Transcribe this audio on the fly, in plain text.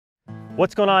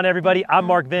What's going on, everybody? I'm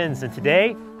Mark Vins, and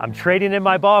today I'm trading in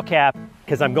my ball cap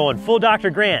because I'm going full Dr.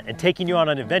 Grant and taking you on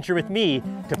an adventure with me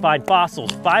to find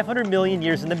fossils 500 million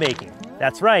years in the making.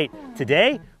 That's right,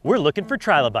 today we're looking for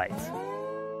trilobites.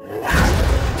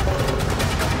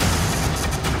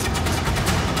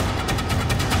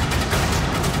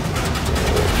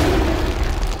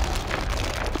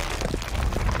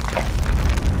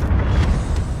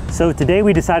 So today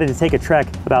we decided to take a trek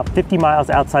about 50 miles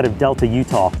outside of Delta,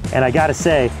 Utah. And I gotta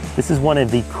say, this is one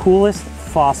of the coolest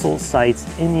fossil sites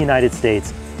in the United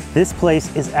States. This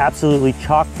place is absolutely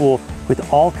chock full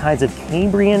with all kinds of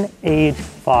Cambrian age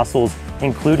fossils,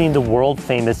 including the world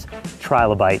famous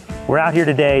trilobite. We're out here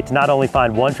today to not only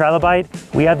find one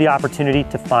trilobite, we have the opportunity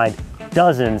to find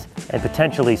dozens and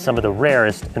potentially some of the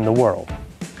rarest in the world.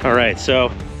 All right,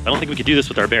 so I don't think we could do this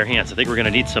with our bare hands. I think we're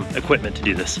gonna need some equipment to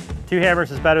do this. 2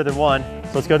 hammers is better than 1.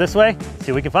 So let's go this way,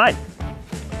 see what we can find.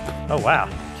 Oh wow,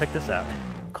 check this out.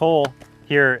 Cole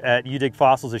here at UDig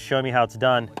Fossils is showing me how it's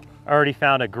done. I already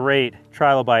found a great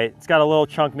trilobite. It's got a little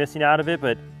chunk missing out of it,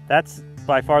 but that's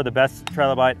by far the best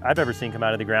trilobite I've ever seen come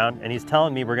out of the ground. And he's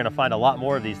telling me we're gonna find a lot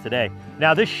more of these today.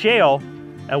 Now this shale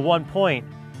at one point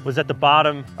was at the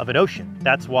bottom of an ocean.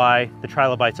 That's why the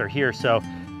trilobites are here. So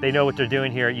they know what they're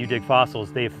doing here at UDig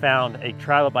Fossils. They've found a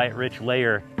trilobite-rich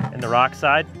layer in the rock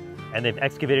side, and they've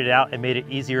excavated it out and made it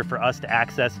easier for us to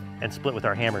access and split with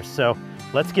our hammers. So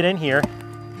let's get in here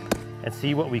and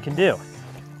see what we can do.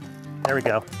 There we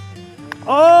go.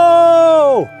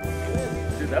 Oh!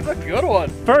 Dude, that's a good one.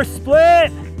 First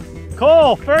split!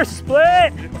 Cole, first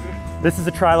split! This is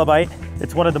a trilobite.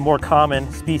 It's one of the more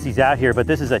common species out here, but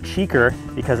this is a cheeker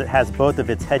because it has both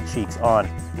of its head cheeks on.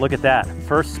 Look at that,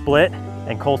 first split.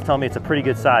 And Cole's telling me it's a pretty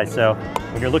good size. So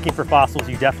when you're looking for fossils,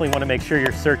 you definitely want to make sure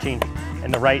you're searching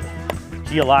in the right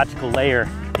geological layer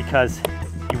because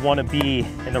you want to be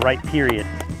in the right period.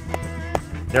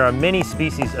 There are many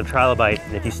species of trilobite,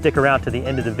 and if you stick around to the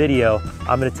end of the video,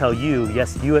 I'm going to tell you,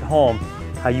 yes, you at home,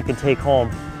 how you can take home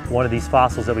one of these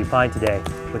fossils that we find today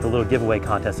with a little giveaway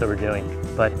contest that we're doing.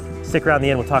 But stick around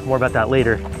the end, we'll talk more about that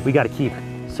later. We got to keep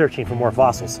searching for more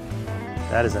fossils.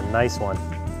 That is a nice one.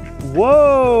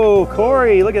 Whoa,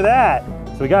 Corey, look at that.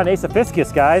 So we got an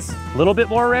Acephiscus, guys. A little bit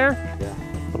more rare?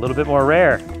 Yeah. A little bit more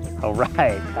rare. All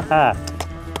right.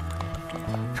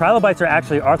 Trilobites are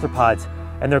actually arthropods,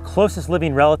 and their closest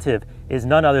living relative is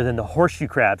none other than the horseshoe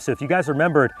crab. So if you guys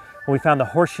remembered when we found the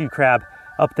horseshoe crab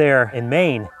up there in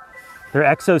Maine, their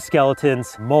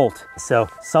exoskeletons molt. So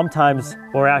sometimes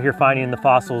what we're out here finding in the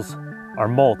fossils are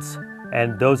molts,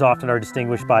 and those often are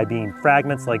distinguished by being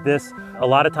fragments like this. A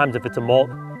lot of times if it's a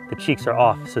molt, the cheeks are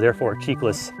off, so therefore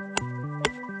cheekless.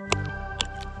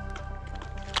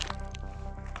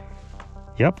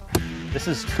 Yep. This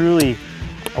is truly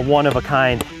a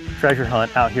one-of-a-kind treasure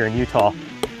hunt out here in Utah.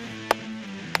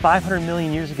 500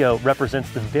 million years ago represents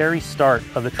the very start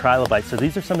of the trilobites. So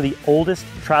these are some of the oldest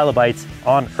trilobites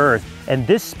on Earth. And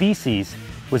this species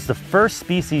was the first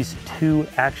species to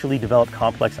actually develop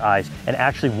complex eyes, and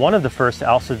actually one of the first to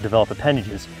also develop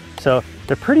appendages. So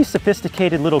they're pretty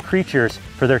sophisticated little creatures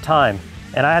for their time.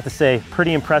 And I have to say,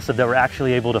 pretty impressive that we're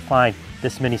actually able to find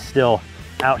this many still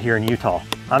out here in Utah.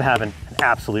 I'm having an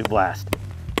absolute blast.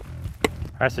 All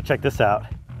right, so check this out.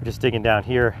 We're just digging down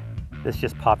here. This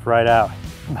just popped right out.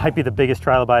 Might be the biggest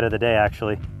trilobite of the day,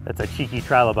 actually. That's a cheeky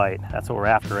trilobite. That's what we're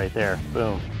after right there.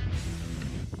 Boom.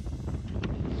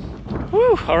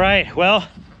 Whew, all right, well,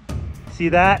 see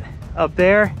that up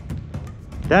there?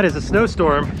 That is a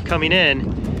snowstorm coming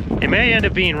in. It may end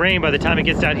up being rain by the time it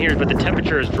gets down here, but the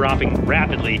temperature is dropping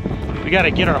rapidly. We gotta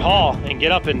get our haul and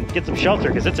get up and get some shelter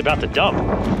because it's about to dump.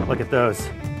 Look at those.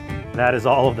 That is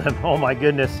all of them. Oh my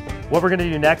goodness. What we're gonna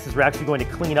do next is we're actually going to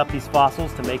clean up these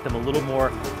fossils to make them a little more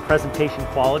presentation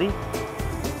quality.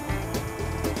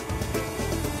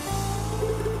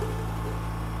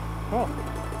 Oh.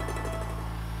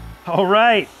 All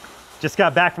right, just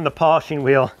got back from the polishing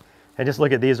wheel, and just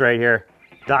look at these right here.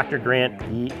 Dr. Grant,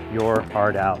 eat your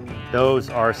heart out. Those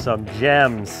are some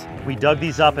gems. We dug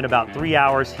these up in about 3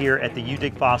 hours here at the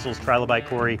UDig Fossils Trilobite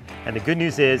Quarry, and the good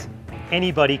news is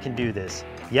anybody can do this.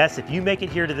 Yes, if you make it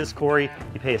here to this quarry,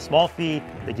 you pay a small fee,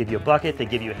 they give you a bucket, they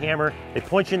give you a hammer, they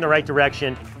point you in the right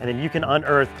direction, and then you can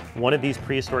unearth one of these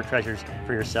prehistoric treasures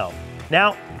for yourself.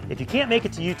 Now, if you can't make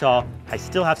it to Utah, I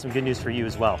still have some good news for you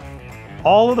as well.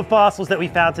 All of the fossils that we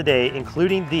found today,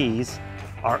 including these,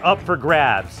 are up for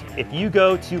grabs. If you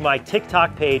go to my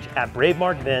TikTok page at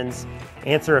BraveMarkVins,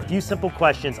 answer a few simple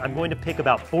questions, I'm going to pick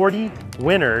about 40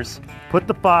 winners, put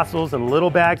the fossils in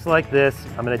little bags like this.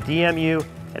 I'm gonna DM you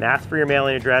and ask for your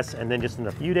mailing address, and then just in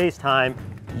a few days' time,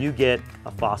 you get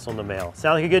a fossil in the mail.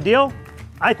 Sound like a good deal?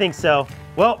 I think so.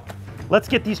 Well, let's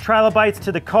get these trilobites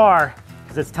to the car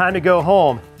because it's time to go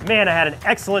home. Man, I had an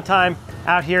excellent time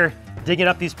out here digging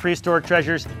up these prehistoric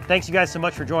treasures. Thanks you guys so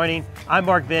much for joining. I'm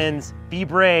Mark Binns. Be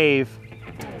brave,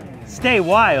 stay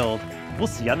wild. We'll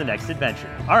see you on the next adventure.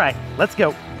 All right, let's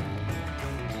go.